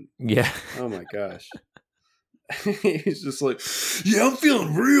on one. Yeah. Oh my gosh. He's just like, yeah, I'm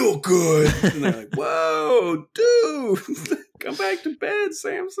feeling real good. And they're like, whoa, dude, come back to bed,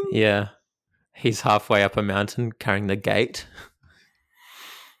 Samson. Yeah. He's halfway up a mountain carrying the gate.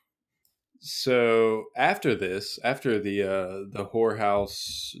 So after this, after the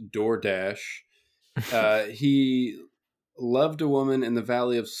whorehouse DoorDash, he loved a woman in the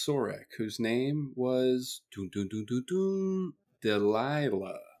valley of Sorek whose name was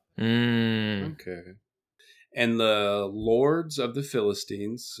Delilah. Okay. And the lords of the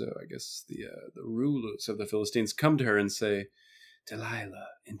Philistines, so I guess the rulers of the Philistines, come to her and say, "Delilah,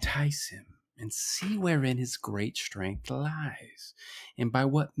 entice him and see wherein his great strength lies, and by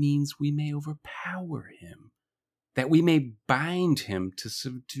what means we may overpower him, that we may bind him to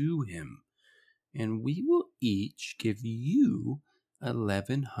subdue him. And we will each give you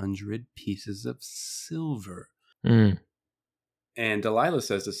 1,100 pieces of silver." Mm. And Delilah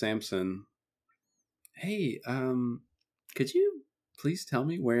says to Samson, "Hey, could you please tell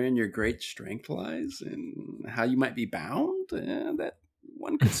me wherein your great strength lies and how you might be bound that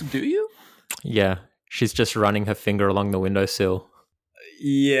one could subdue you?" Yeah. She's just running her finger along the windowsill.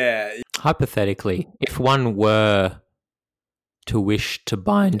 Yeah. Hypothetically, if one were to wish to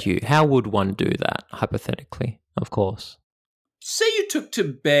bind you, how would one do that? Hypothetically, of course. Say you took to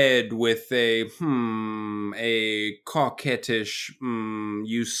bed with a coquettish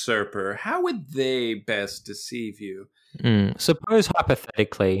usurper. How would they best deceive you? Suppose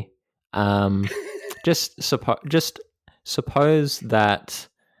hypothetically, just suppose that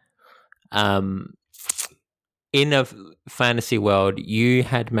in a fantasy world, you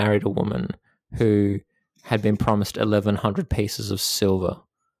had married a woman who had been promised 1,100 pieces of silver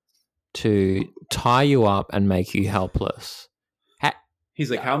to tie you up and make you helpless. He's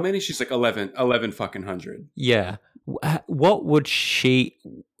like, how many? She's like, 11 fucking hundred. Yeah. What would she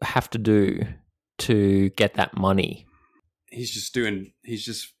have to do to get that money? He's just doing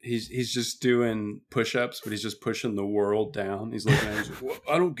push-ups, but he's just pushing the world down. He's looking at it, he's like,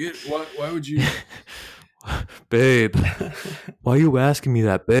 I don't get why would you Babe, why are you asking me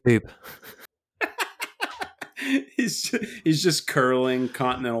that, babe? he's just curling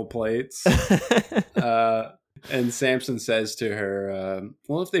continental plates. And Samson says to her,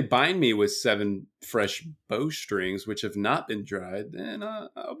 well, if they bind me with 7 fresh bowstrings, which have not been dried, then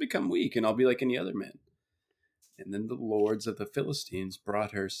I'll become weak and I'll be like any other man. And then the lords of the Philistines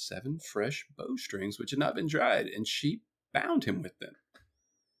brought her 7 fresh bowstrings, which had not been dried, and she bound him with them.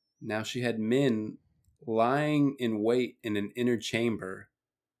 Now she had men lying in wait in an inner chamber.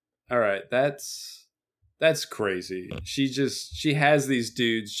 All right, that's crazy. She has these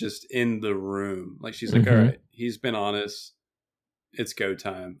dudes just in the room. Like she's like, all right, he's been honest. It's go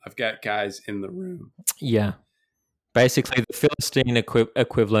time. I've got guys in the room. Yeah. Basically the Philistine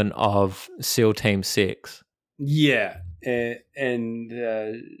equivalent of SEAL Team 6. Yeah. And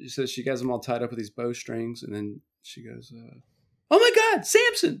so she has them all tied up with these bowstrings, and then she goes, oh my God,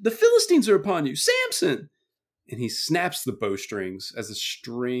 Samson, the Philistines are upon you, Samson. And he snaps the bowstrings as the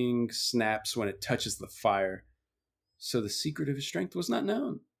string snaps when it touches the fire. So the secret of his strength was not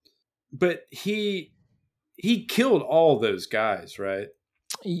known. But he killed all those guys, right?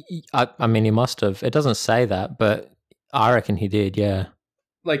 I mean, he must have. It doesn't say that, but I reckon he did, yeah.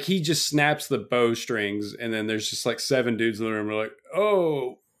 Like, he just snaps the bowstrings, and then there's just like 7 dudes in the room who are like,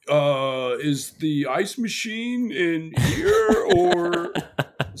 oh, is the ice machine in here, or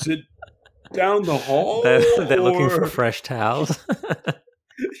is it down the hall? They're looking for fresh towels.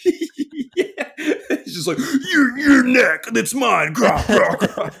 Yeah. It's just like, your neck, that's mine. Grok, grok,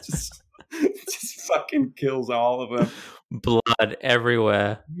 grok. Just fucking kills all of them. Blood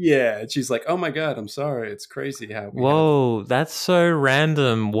everywhere. Yeah. And she's like, oh my God, I'm sorry. It's crazy how Whoa, that's so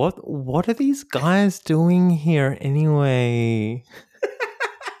random. What are these guys doing here anyway?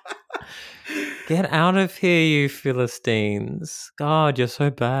 Get out of here, you Philistines. God, you're so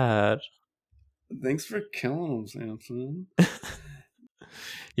bad. Thanks for killing him, Samson.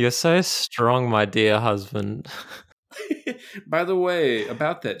 You're so strong, my dear husband. By the way,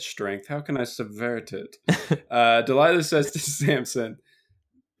 about that strength, how can I subvert it? Delilah says to Samson,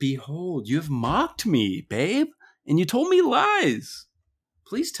 behold, you have mocked me, babe, and you told me lies.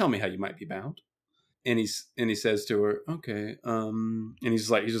 Please tell me how you might be bound. And he says to her, okay. And he's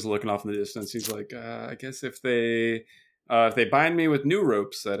just looking off in the distance. He's like, I guess if they bind me with new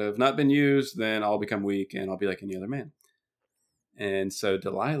ropes that have not been used, then I'll become weak and I'll be like any other man. And so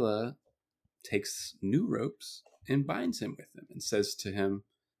Delilah takes new ropes and binds him with them and says to him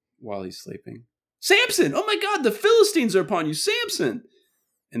while he's sleeping, Samson, oh my God, the Philistines are upon you, Samson.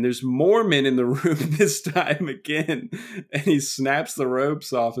 And there's more men in the room this time again. And he snaps the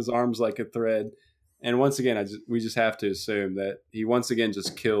ropes off his arms like a thread. And once again, we just have to assume that he once again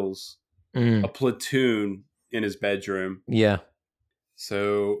just kills a platoon in his bedroom. Yeah.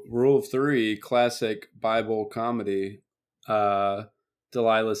 So rule of 3, classic Bible comedy.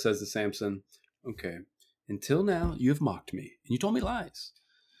 Delilah says to Samson, okay, until now you have mocked me and you told me lies.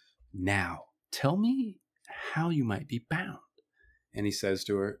 Now tell me how you might be bound. And he says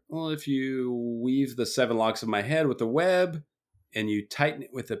to her, well, if you weave the 7 locks of my head with a web and you tighten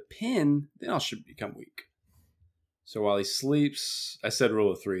it with a pin, then I should become weak. So while he sleeps, I said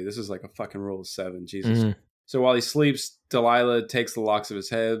rule of 3. This is like a fucking rule of 7. Jesus. Mm-hmm. So while he sleeps, Delilah takes the locks of his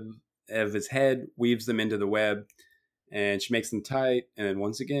head, weaves them into the web, and she makes them tight. And then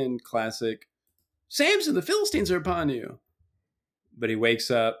once again, classic, Samson, the Philistines are upon you. But he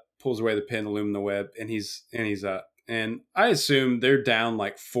wakes up, pulls away the pin, illumines the web, and he's up. And I assume they're down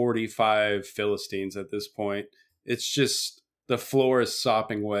like 45 Philistines at this point. It's just the floor is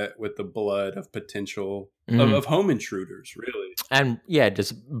sopping wet with the blood of potential of home intruders, really. And yeah,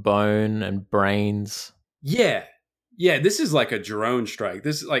 just bone and brains. Yeah. Yeah, this is like a drone strike.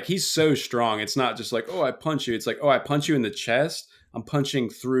 This is like, he's so strong. It's not just like, oh, I punch you. It's like, oh, I punch you in the chest. I'm punching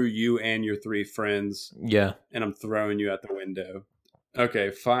through you and your 3 friends. Yeah. And I'm throwing you out the window.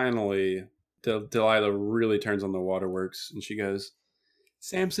 Okay, finally, Delilah really turns on the waterworks, and she goes,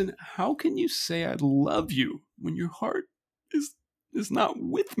 Samson, how can you say I love you when your heart is not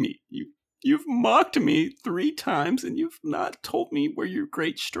with me? You've mocked me 3 times, and you've not told me where your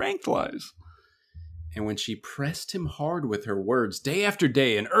great strength lies. And when she pressed him hard with her words day after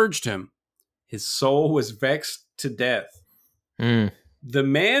day and urged him, his soul was vexed to death. Mm. The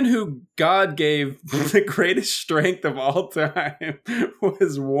man who God gave the greatest strength of all time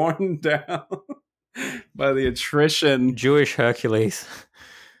was worn down by the attrition. Jewish Hercules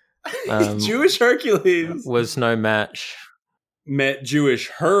Jewish Hercules was no match. met Jewish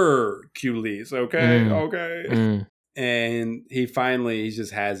Hercules. Okay. Mm. And he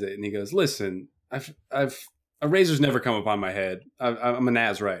just has it, and he goes, "Listen, a razor's never come upon my head. I'm a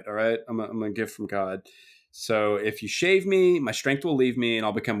Nazarite, all right? I'm a gift from God. So if you shave me, my strength will leave me, and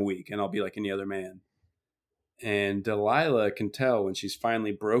I'll become weak, and I'll be like any other man." And Delilah can tell when she's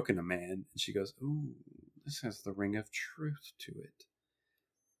finally broken a man, and she goes, "Ooh, this has the ring of truth to it."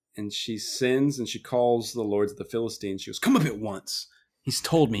 And she sins, and she calls the lords of the Philistines. She goes, "Come up at once. He's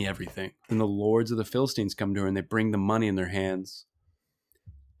told me everything." Then the lords of the Philistines come to her, and they bring the money in their hands.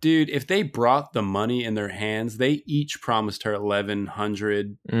 Dude, if they brought the money in their hands, they each promised her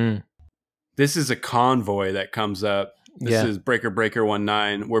 1,100. This is a convoy that comes up. This is Breaker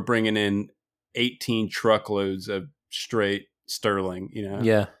 19. We're bringing in 18 truckloads of straight sterling, you know?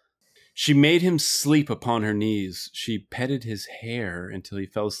 Yeah. She made him sleep upon her knees. She petted his hair until he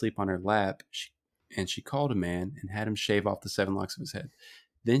fell asleep on her lap. And she called a man and had him shave off the 7 locks of his head.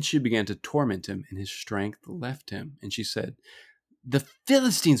 Then she began to torment him, and his strength left him. And she said, "The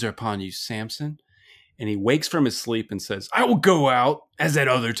Philistines are upon you, Samson." And he wakes from his sleep and says, "I will go out, as at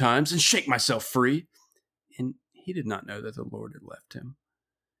other times, and shake myself free." And he did not know that the Lord had left him.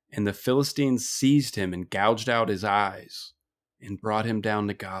 And the Philistines seized him and gouged out his eyes and brought him down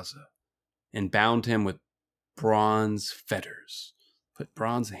to Gaza and bound him with bronze fetters, put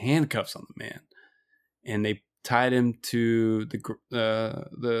bronze handcuffs on the man. And they tied him to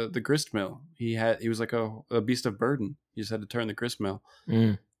the grist mill. He was like a beast of burden. He just had to turn the grist mill.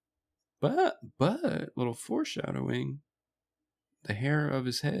 But little foreshadowing, the hair of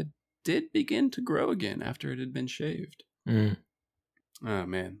his head did begin to grow again after it had been shaved. Oh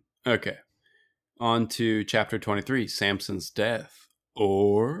man. Okay. On to chapter 23, Samson's death.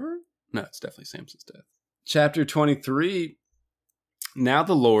 No, it's definitely Samson's death. Chapter 23. Now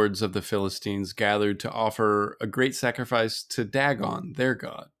the lords of the Philistines gathered to offer a great sacrifice to Dagon, their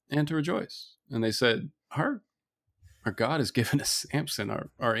god, and to rejoice. And they said, Our God has given us Samson,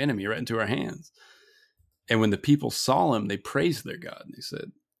 our enemy, right into our hands. And when the people saw him, they praised their God. And they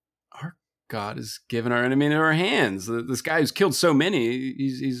said, "Our God has given our enemy into our hands. This guy who's killed so many,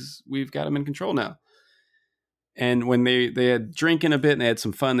 we've got him in control now." And when they had drinking a bit and they had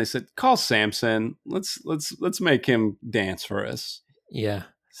some fun, they said, "Call Samson. Let's make him dance for us." Yeah.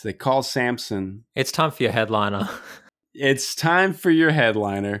 So they call Samson. It's time for your headliner. It's time for your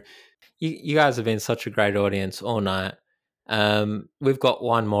headliner. You guys have been such a great audience all night. We've got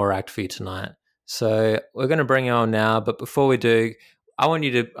one more act for you tonight. So we're going to bring you on now. But before we do, I want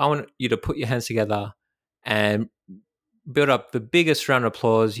you to put your hands together and build up the biggest round of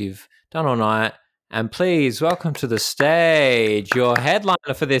applause you've done all night. And please welcome to the stage your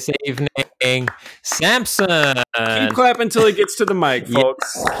headliner for this evening, Samson. Keep clapping until he gets to the mic,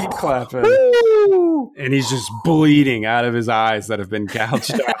 folks. Yeah. Keep clapping. Woo! And he's just bleeding out of his eyes that have been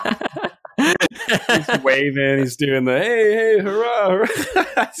gouged out. He's waving. He's doing the hey, hurrah,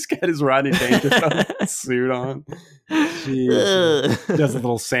 hurrah. He's got his Rodney Dangerfield suit on. Jeez. Does a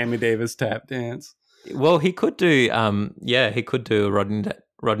little Sammy Davis tap dance. Well, he could do, he could do a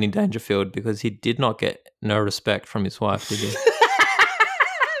Rodney Dangerfield because he did not get no respect from his wife, did he?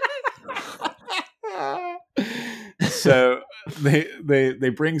 So they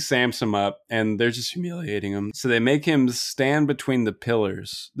bring Samson up and they're just humiliating him. So they make him stand between the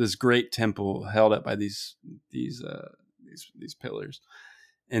pillars, this great temple held up by these pillars.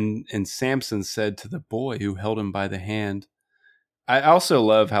 And Samson said to the boy who held him by the hand, I also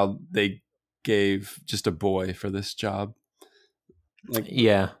love how they gave just a boy for this job.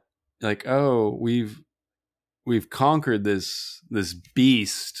 Oh, we've conquered this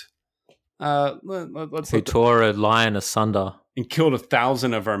beast. Who tore a lion asunder and killed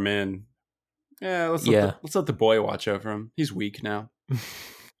 1,000 of our men. Yeah, let's let the boy watch over him. He's weak now.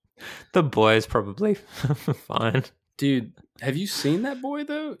 The boy is probably fine. Dude, have you seen that boy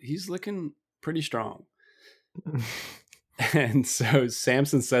though? He's looking pretty strong. And so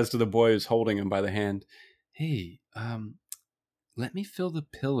Samson says to the boy who's holding him by the hand, "Hey, let me feel the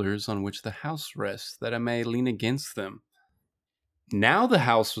pillars on which the house rests, that I may lean against them." Now the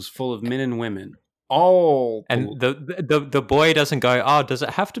house was full of men and women. And the boy doesn't go, "Oh, does it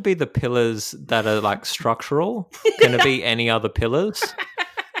have to be the pillars that are like structural? Can it be any other pillars?"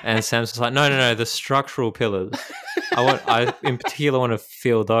 And Samson's like, no, the structural pillars. I in particular want to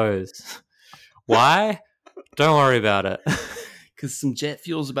feel those. Why? Don't worry about it. because some jet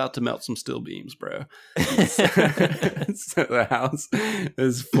fuel's about to melt some steel beams, bro. So the house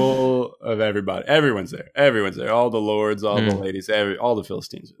is full of everybody. Everyone's there. All the lords, all the ladies, all the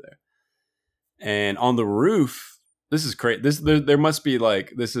Philistines are there. And on the roof, this is crazy. There must be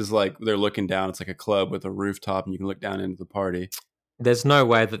like, this is like they're looking down. It's like a club with a rooftop, and you can look down into the party. There's no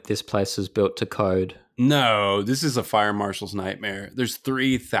way that this place is built to code. No, this is a fire marshal's nightmare. There's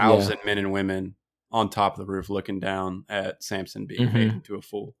 3,000 men and women on top of the roof looking down at Samson being made into a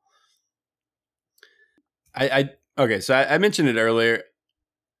fool. Okay, so I mentioned it earlier.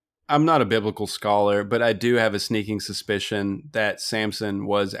 I'm not a biblical scholar, but I do have a sneaking suspicion that Samson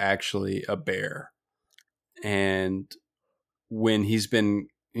was actually a bear. And when he's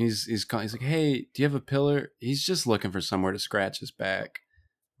like, hey, do you have a pillar? He's just looking for somewhere to scratch his back.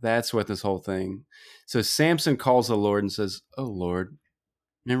 That's what this whole thing. So Samson calls the Lord and says, oh, Lord,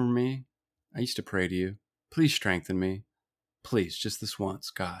 remember me? I used to pray to you. Please strengthen me. Please, just this once,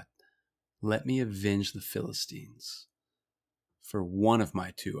 God. Let me avenge the Philistines for one of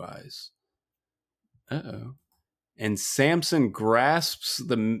my 2 eyes. Uh-oh. And Samson grasps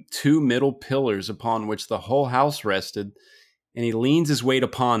the 2 middle pillars upon which the whole house rested, and he leans his weight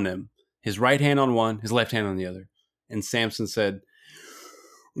upon them, his right hand on one, his left hand on the other. And Samson said,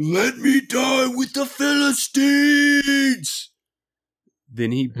 let me die with the Philistines.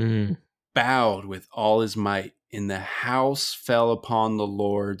 Then he bowed with all his might, and the house fell upon the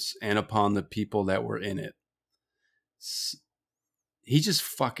lords and upon the people that were in it. He just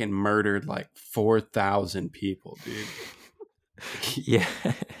fucking murdered like 4,000 people, dude. Yeah.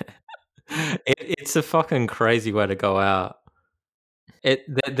 It's a fucking crazy way to go out.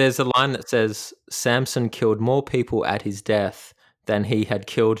 There's a line that says, Samson killed more people at his death than he had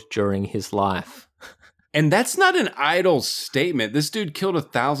killed during his life. And that's not an idle statement. This dude killed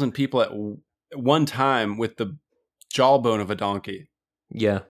 1,000 people at one time with the jawbone of a donkey.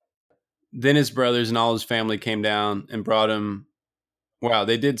 Yeah. Then his brothers and all his family came down and brought him. Wow,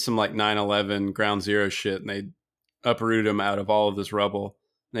 they did some like 9/11 ground zero shit, and they uprooted him out of all of this rubble.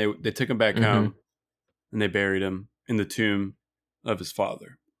 They took him back home, and they buried him in the tomb of his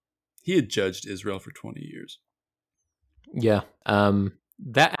father. He had judged Israel for 20 years. Yeah.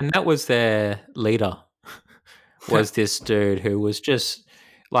 That was their leader. Was this dude who was just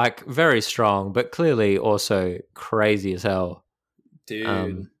like very strong, but clearly also crazy as hell.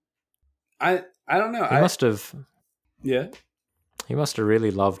 Dude, I don't know. He must have. Yeah. He must have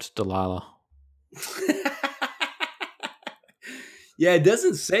really loved Delilah. Yeah, it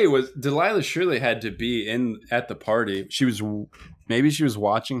doesn't say. Delilah surely had to be at the party. Maybe she was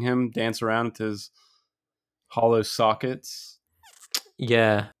watching him dance around to his hollow sockets.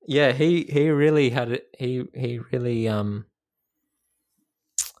 Yeah. He really had it. He really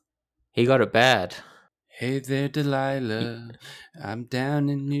he got it bad. Hey there, Delilah. I'm down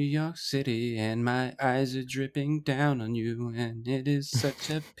in New York City, and my eyes are dripping down on you, and it is such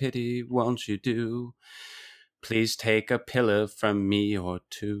a pity. Won't you do? Please take a pillow from me or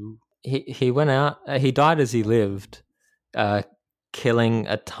 2. He went out. He died as he lived, killing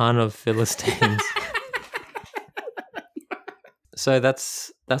a ton of Philistines. So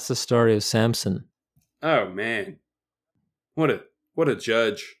that's the story of Samson. Oh man, what a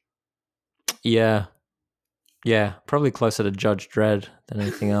judge. Yeah, probably closer to Judge Dredd than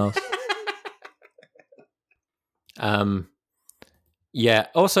anything else. Yeah.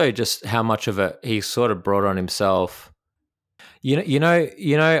 Also, just how much of it he sort of brought on himself. You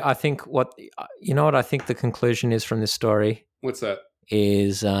know. I think what I think the conclusion is from this story. What's that?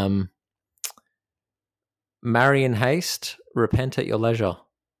 Is marry in haste, repent at your leisure.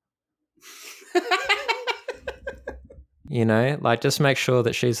 Like just make sure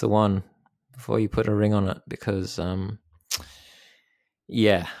that she's the one before you put a ring on it, because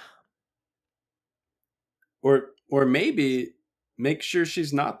yeah. Or maybe make sure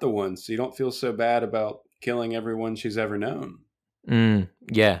she's not the one, so you don't feel so bad about killing everyone she's ever known.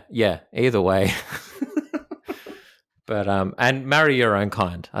 Yeah. Either way. But and marry your own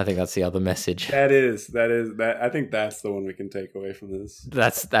kind. I think that's the other message. That is. I think that's the one we can take away from this.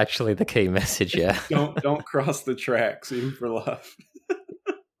 That's actually the key message. Yeah. don't cross the tracks even for love.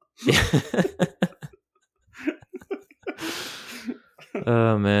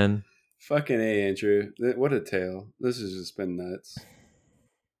 Oh man. Fucking A, Andrew. What a tale. This has just been nuts.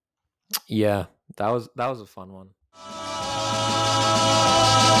 Yeah, that was a fun one.